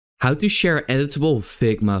How to share editable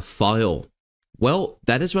Figma file. Well,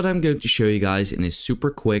 that is what I'm going to show you guys in a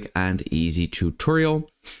super quick and easy tutorial.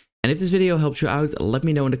 And if this video helps you out, let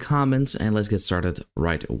me know in the comments and let's get started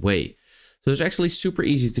right away. So it's actually super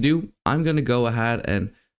easy to do. I'm going to go ahead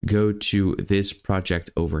and go to this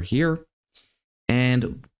project over here.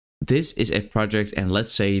 And this is a project, and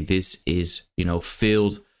let's say this is,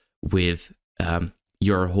 filled with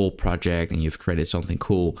your whole project and you've created something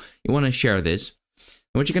cool. You want to share this.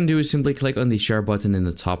 And what you can do is simply click on the share button in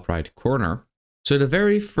the top right corner. So the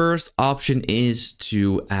very first option is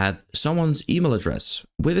to add someone's email address.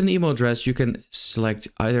 With an email address, you can select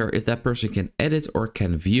either if that person can edit or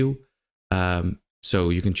can view. So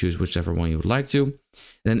you can choose whichever one you would like to,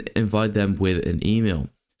 then invite them with an email.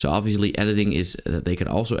 So obviously editing is that they can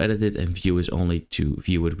also edit it, and view is only to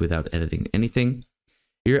view it without editing anything.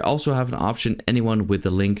 Here you also have an option, anyone with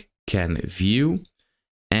the link can view.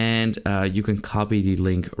 And you can copy the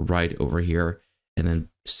link right over here and then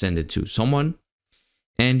send it to someone.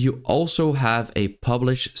 And you also have a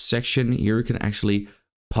publish section. Here you can actually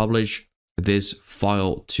publish this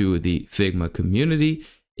file to the Figma community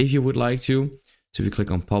if you would like to. So if you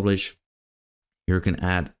click on publish, here you can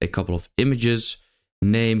add a couple of images,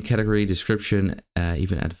 name, category, description,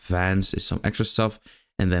 even advanced is some extra stuff,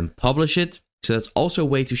 and then publish it. So that's also a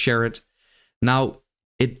way to share it. Now,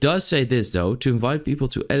 it does say this though: to invite people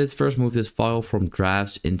to edit, first move this file from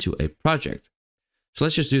drafts into a project. So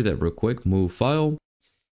let's just do that real quick. Move file.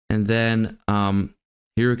 And then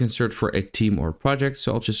here you can search for a team or project.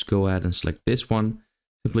 So I'll just go ahead and select this one.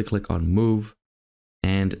 Simply click on move.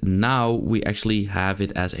 And now we actually have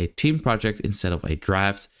it as a team project instead of a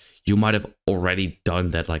draft. You might have already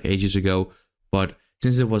done that like ages ago, but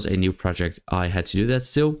since it was a new project, I had to do that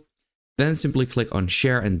still. Then simply click on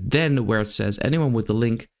share, and then where it says anyone with the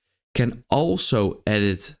link can also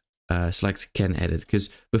edit, select can edit, because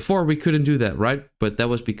before we couldn't do that, right? But that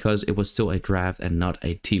was because it was still a draft and not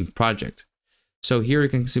a team project. So here you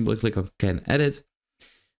can simply click on can edit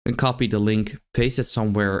and copy the link, paste it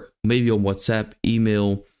somewhere, maybe on WhatsApp,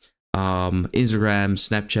 email, Instagram,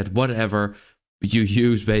 Snapchat, whatever you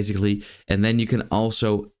use basically. And then you can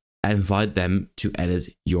also invite them to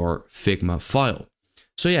edit your Figma file.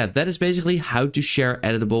 So yeah, that is basically how to share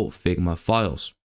editable Figma files.